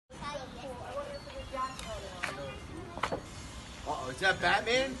that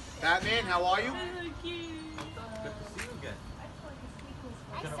Batman? Batman, how are you? Good to see you again.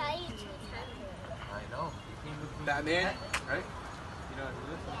 I saw you 2 times. I know. You came with me. Batman, right? You know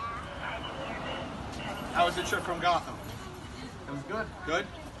who this is? How was the trip from Gotham? It was good. Good?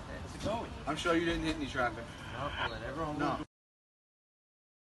 It's going. I'm sure you didn't hit any traffic. No, let everyone No.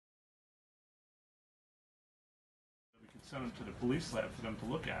 We can send them to the police lab for them to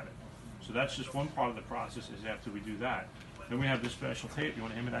look at it. So that's just one part of the process is after we do that. Then we have this special tape. You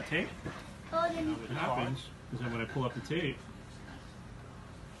want to hand me that tape? What happens is then when I pull up the tape,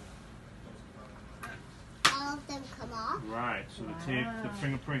 All of them come off. right, so the tape, the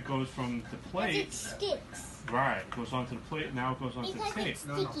fingerprint goes from the Because plate, it sticks. right, goes onto the plate, now it goes onto the Because tape. it's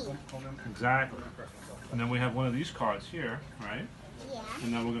sticky. Exactly. And then we have one of these cards here, right? Yeah.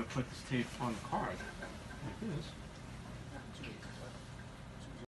 And now we're going to put this tape on the card, like this.